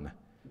lepton.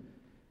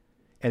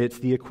 And it's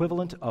the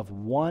equivalent of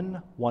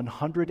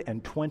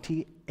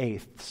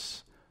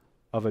 1/128th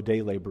of a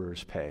day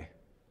laborer's pay.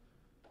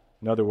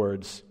 In other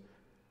words,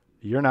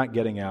 you're not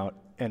getting out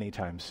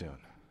anytime soon.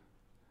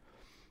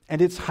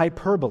 And it's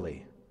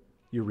hyperbole,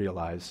 you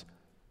realize.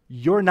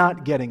 You're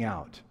not getting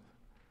out.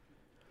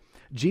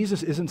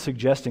 Jesus isn't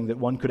suggesting that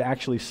one could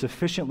actually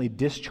sufficiently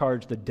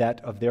discharge the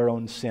debt of their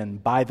own sin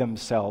by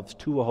themselves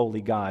to a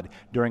holy God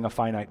during a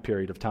finite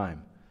period of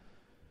time.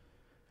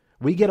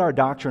 We get our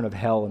doctrine of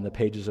hell in the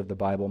pages of the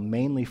Bible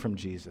mainly from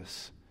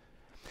Jesus.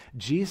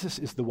 Jesus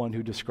is the one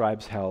who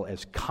describes hell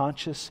as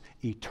conscious,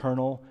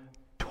 eternal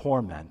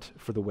torment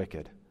for the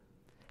wicked.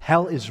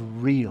 Hell is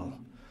real.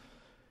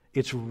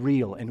 It's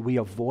real, and we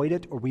avoid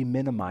it or we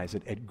minimize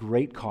it at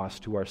great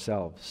cost to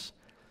ourselves.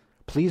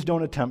 Please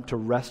don't attempt to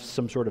wrest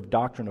some sort of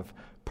doctrine of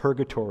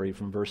purgatory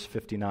from verse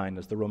 59,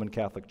 as the Roman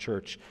Catholic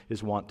Church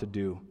is wont to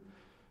do.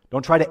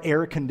 Don't try to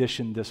air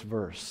condition this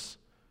verse.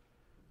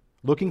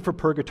 Looking for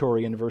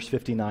purgatory in verse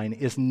 59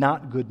 is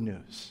not good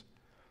news.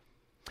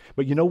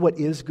 But you know what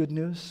is good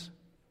news?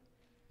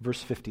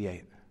 Verse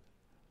 58.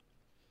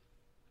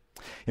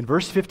 In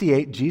verse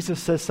 58, Jesus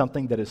says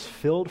something that is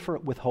filled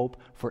with hope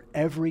for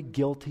every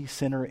guilty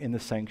sinner in the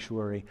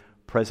sanctuary,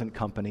 present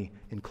company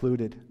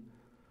included.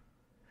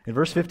 In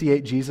verse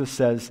 58, Jesus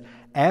says,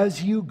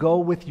 "As you go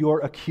with your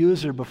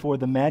accuser before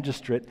the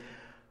magistrate,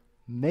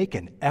 make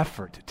an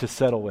effort to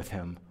settle with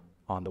him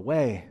on the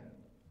way."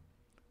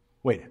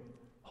 Wait,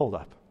 hold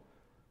up.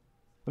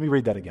 Let me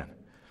read that again.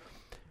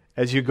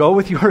 As you go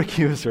with your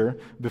accuser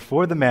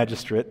before the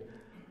magistrate,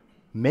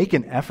 make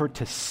an effort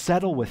to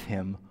settle with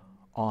him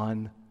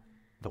on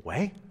the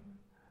way.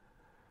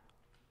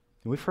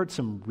 And we've heard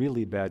some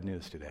really bad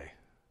news today,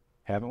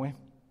 haven't we?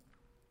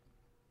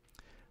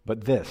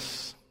 But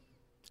this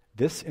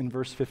in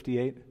verse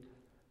 58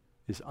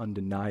 is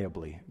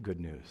undeniably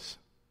good news.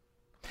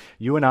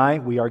 You and I,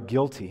 we are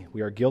guilty.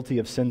 We are guilty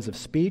of sins of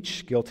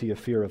speech, guilty of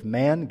fear of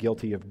man,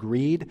 guilty of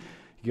greed,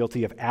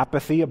 guilty of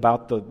apathy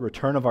about the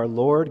return of our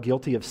Lord,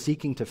 guilty of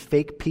seeking to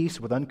fake peace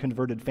with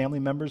unconverted family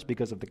members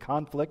because of the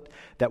conflict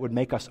that would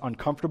make us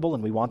uncomfortable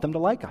and we want them to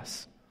like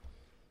us.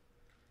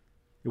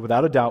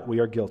 Without a doubt, we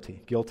are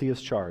guilty. Guilty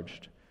is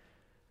charged.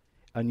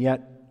 And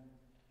yet,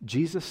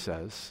 Jesus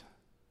says,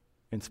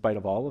 in spite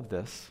of all of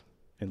this,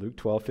 in Luke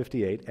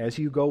 12:58, as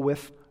you go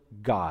with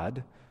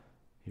God,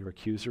 your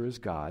accuser is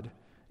God,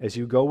 as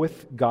you go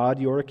with God,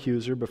 your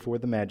accuser, before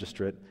the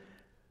magistrate,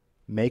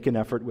 make an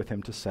effort with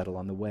him to settle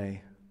on the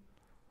way.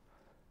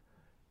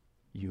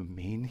 You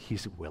mean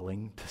he's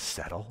willing to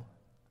settle?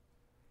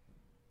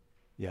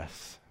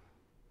 Yes.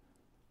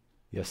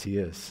 Yes, he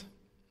is.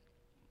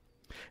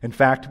 In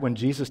fact, when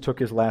Jesus took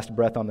his last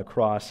breath on the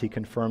cross, he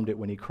confirmed it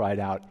when he cried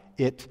out,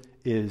 "It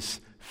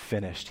is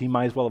finished." He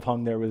might as well have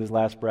hung there with his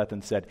last breath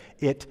and said,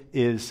 "It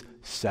is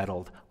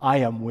settled. I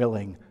am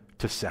willing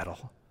to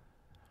settle."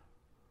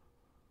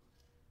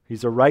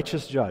 He's a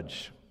righteous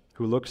judge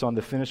who looks on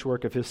the finished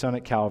work of his Son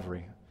at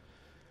Calvary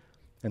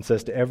and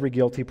says to every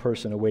guilty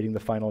person awaiting the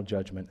final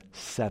judgment,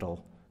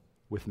 "Settle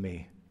with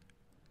me.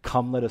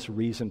 Come, let us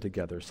reason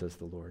together," says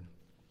the Lord.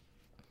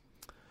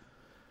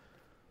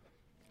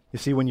 You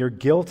see, when you're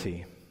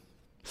guilty,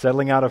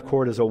 settling out of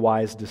court is a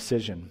wise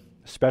decision,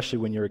 especially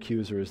when your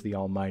accuser is the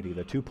Almighty.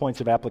 The 2 points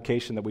of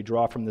application that we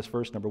draw from this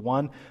verse: number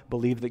one,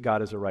 believe that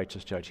God is a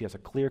righteous judge. He has a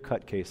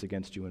clear-cut case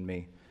against you and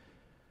me.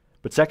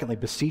 But secondly,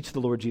 beseech the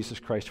Lord Jesus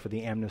Christ for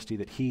the amnesty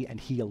that he and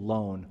he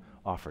alone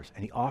offers,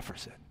 and he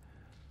offers it.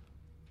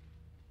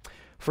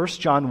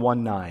 1 John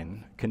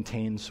 1:9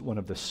 contains one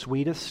of the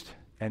sweetest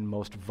and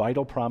most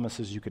vital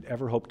promises you could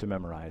ever hope to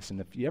memorize. And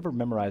if you ever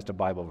memorized a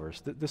Bible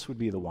verse, this would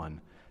be the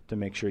one to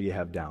make sure you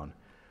have down.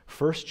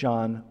 1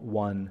 John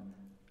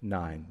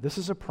 1:9. This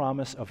is a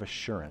promise of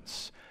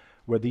assurance.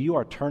 Whether you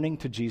are turning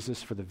to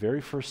Jesus for the very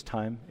first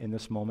time in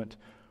this moment,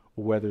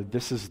 or whether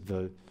this is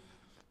the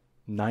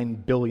 9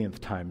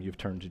 billionth time you've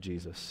turned to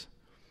Jesus.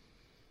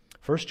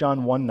 1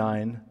 John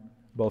 1:9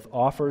 both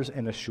offers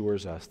and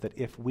assures us that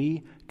if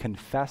we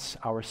confess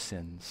our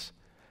sins,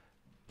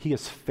 he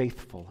is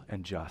faithful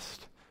and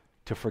just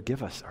to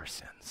forgive us our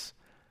sins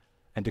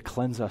and to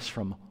cleanse us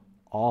from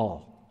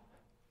all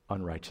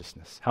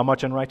unrighteousness. How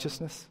much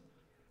unrighteousness?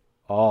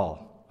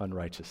 All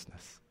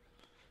unrighteousness.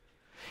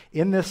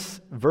 In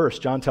this verse,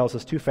 John tells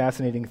us two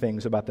fascinating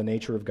things about the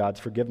nature of God's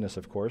forgiveness,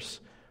 of course.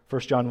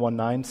 1 John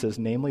 1:9 says,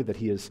 namely, that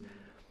he is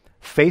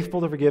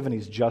faithful to forgive and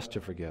he's just to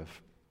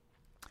forgive.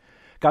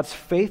 God's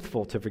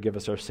faithful to forgive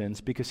us our sins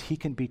because he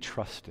can be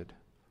trusted.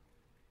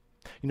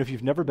 You know, if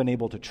you've never been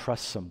able to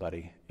trust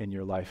somebody in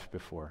your life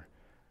before,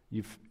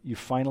 you've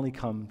finally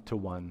come to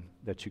one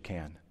that you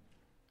can.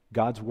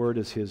 God's word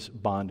is his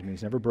bond, and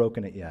he's never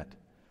broken it yet.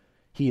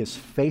 He is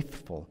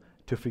faithful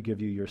to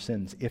forgive you your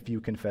sins if you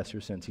confess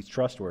your sins. He's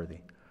trustworthy.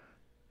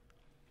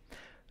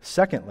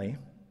 Secondly,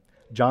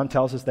 John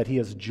tells us that he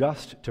is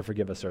just to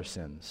forgive us our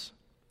sins.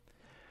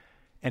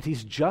 And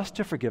he's just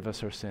to forgive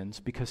us our sins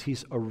because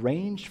he's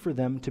arranged for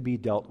them to be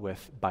dealt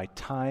with by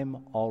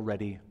time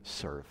already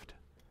served.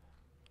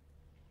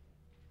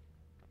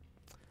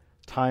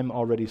 Time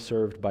already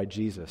served by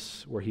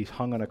Jesus, where he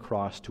hung on a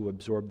cross to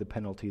absorb the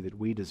penalty that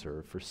we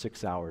deserve for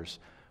 6 hours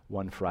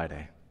one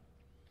Friday.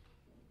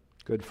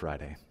 Good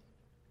Friday.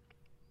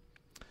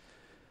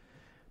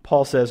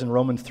 Paul says in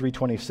Romans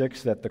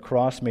 3:26 that the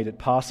cross made it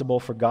possible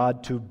for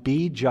God to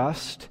be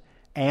just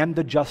and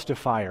the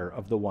justifier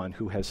of the one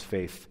who has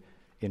faith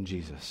in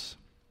Jesus.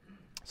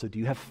 So do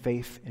you have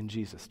faith in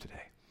Jesus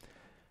today?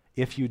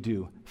 If you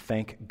do,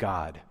 thank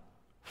God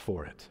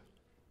for it.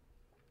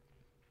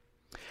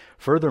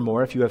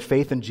 Furthermore, if you have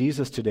faith in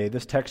Jesus today,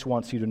 this text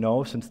wants you to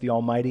know, since the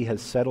Almighty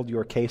has settled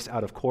your case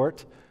out of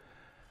court,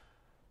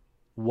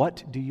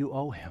 what do you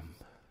owe him?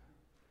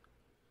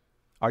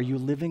 Are you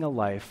living a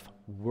life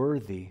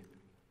worthy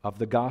of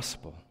the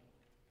gospel,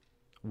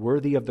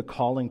 worthy of the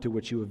calling to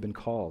which you have been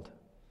called?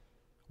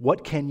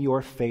 What can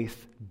your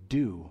faith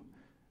do,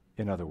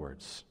 in other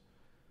words?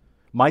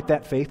 Might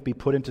that faith be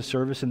put into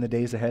service in the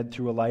days ahead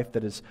through a life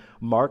that is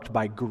marked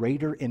by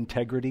greater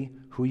integrity,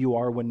 who you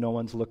are when no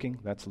one's looking?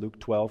 That's Luke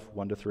 12,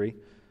 1-3.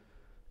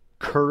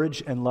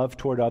 Courage and love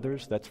toward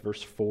others, that's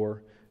verse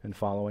 4 and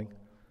following.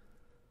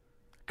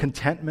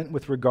 Contentment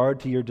with regard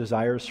to your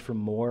desires for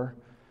more,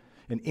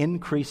 an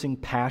increasing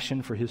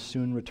passion for his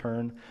soon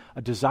return,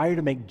 a desire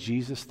to make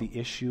Jesus the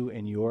issue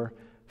in your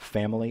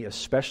family,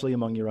 especially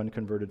among your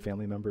unconverted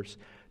family members.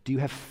 Do you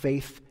have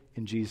faith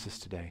in Jesus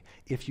today?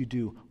 If you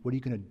do, what are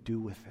you going to do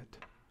with it?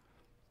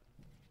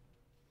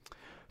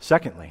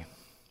 Secondly,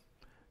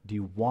 do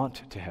you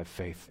want to have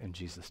faith in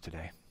Jesus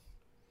today?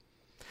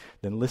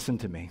 Then listen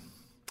to me.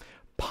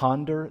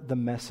 Ponder the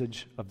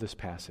message of this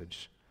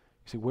passage.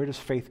 You say, where does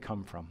faith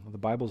come from? Well, the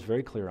Bible is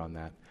very clear on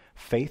that.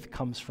 Faith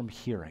comes from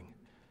hearing,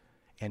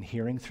 and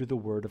hearing through the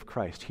word of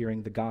Christ,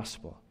 hearing the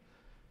gospel.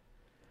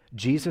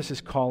 Jesus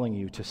is calling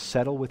you to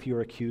settle with your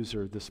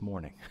accuser this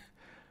morning,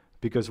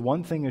 because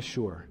one thing is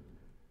sure,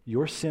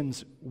 your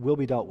sins will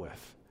be dealt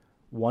with,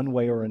 one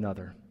way or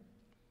another.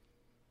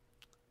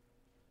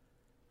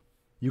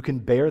 You can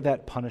bear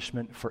that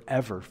punishment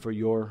forever for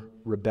your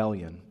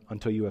rebellion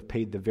until you have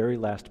paid the very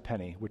last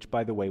penny, which,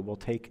 by the way, will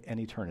take an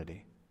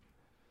eternity.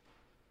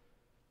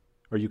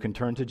 Or you can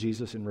turn to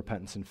Jesus in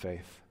repentance and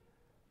faith.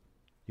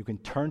 You can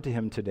turn to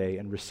him today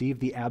and receive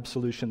the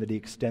absolution that he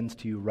extends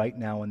to you right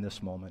now in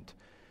this moment.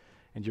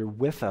 And you're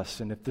with us,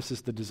 and if this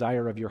is the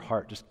desire of your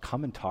heart, just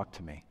come and talk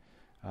to me.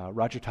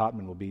 Roger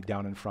Totman will be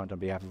down in front on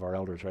behalf of our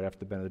elders right after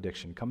the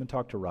benediction. Come and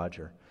talk to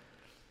Roger.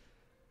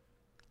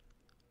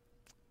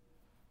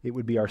 It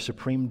would be our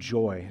supreme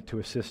joy to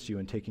assist you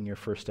in taking your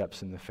first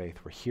steps in the faith.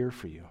 We're here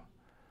for you.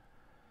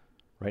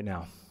 Right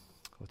now,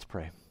 let's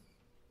pray.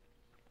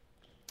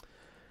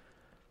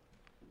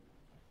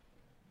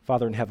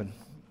 Father in heaven,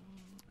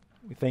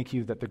 we thank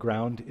you that the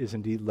ground is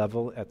indeed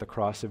level at the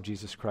cross of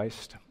Jesus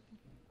Christ.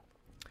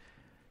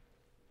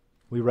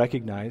 We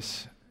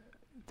recognize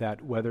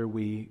that whether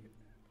we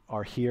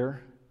are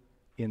here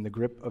in the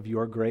grip of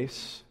your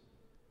grace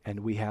and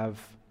we have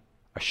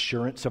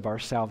assurance of our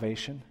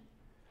salvation,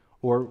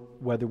 or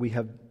whether we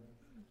have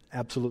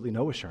absolutely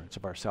no assurance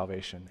of our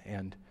salvation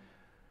and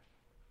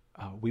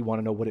we want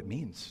to know what it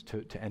means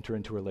to enter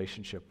into a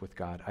relationship with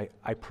God.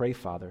 I pray,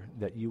 Father,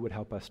 that you would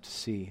help us to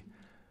see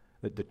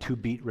that the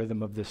two-beat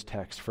rhythm of this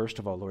text. First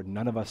of all, Lord,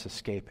 none of us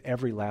escape.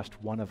 Every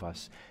last one of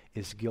us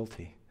is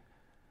guilty.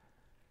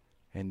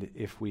 And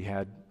if we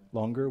had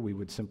longer, we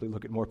would simply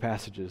look at more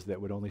passages that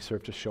would only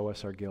serve to show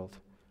us our guilt.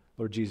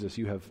 Lord Jesus,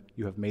 you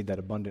have made that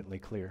abundantly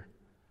clear.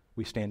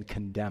 We stand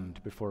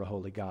condemned before a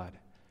holy God.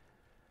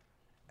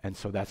 And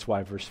so that's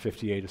why verse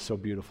 58 is so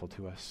beautiful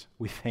to us.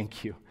 We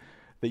thank you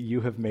that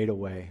you have made a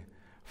way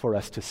for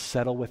us to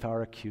settle with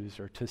our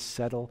accuser, to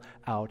settle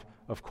out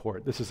of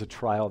court. This is a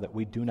trial that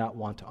we do not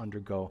want to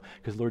undergo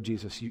because, Lord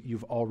Jesus,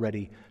 you've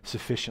already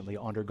sufficiently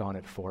undergone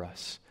it for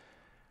us.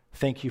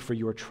 Thank you for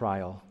your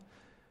trial,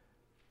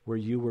 where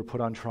you were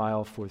put on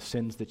trial for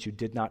sins that you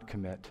did not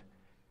commit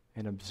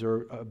and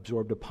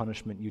absorbed a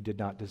punishment you did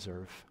not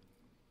deserve.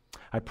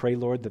 I pray,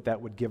 Lord,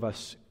 that would give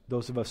us,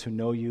 those of us who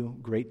know you,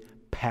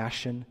 great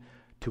passion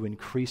to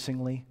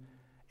increasingly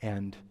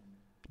and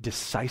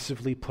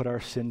decisively put our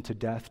sin to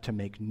death, to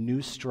make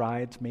new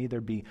strides. May there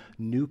be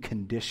new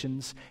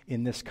conditions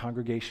in this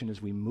congregation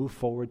as we move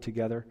forward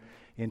together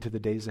into the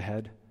days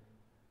ahead.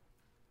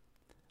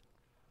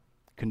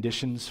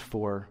 Conditions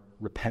for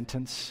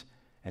repentance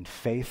and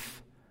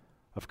faith,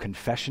 of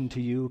confession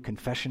to you,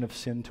 confession of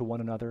sin to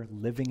one another,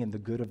 living in the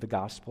good of the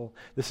gospel.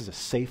 This is a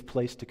safe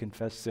place to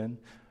confess sin,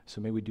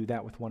 so may we do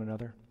that with one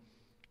another.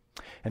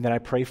 And then I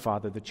pray,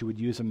 Father, that you would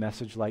use a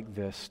message like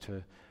this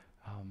to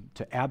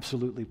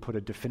absolutely put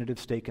a definitive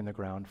stake in the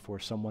ground for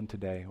someone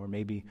today, or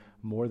maybe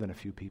more than a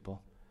few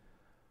people.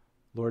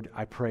 Lord,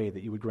 I pray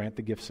that you would grant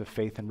the gifts of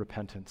faith and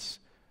repentance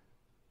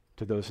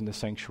to those in the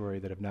sanctuary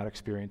that have not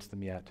experienced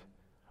them yet.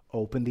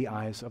 Open the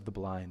eyes of the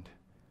blind.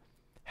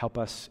 Help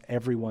us,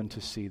 everyone, to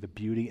see the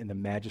beauty and the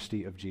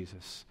majesty of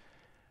Jesus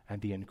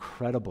and the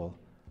incredible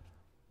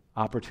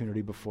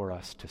opportunity before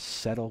us to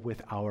settle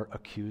with our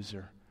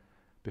accuser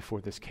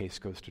before this case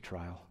goes to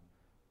trial.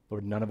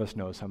 Lord, none of us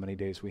knows how many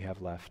days we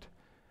have left.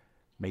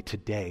 May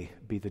today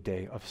be the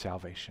day of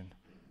salvation.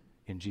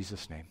 In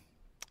Jesus' name,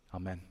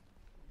 amen.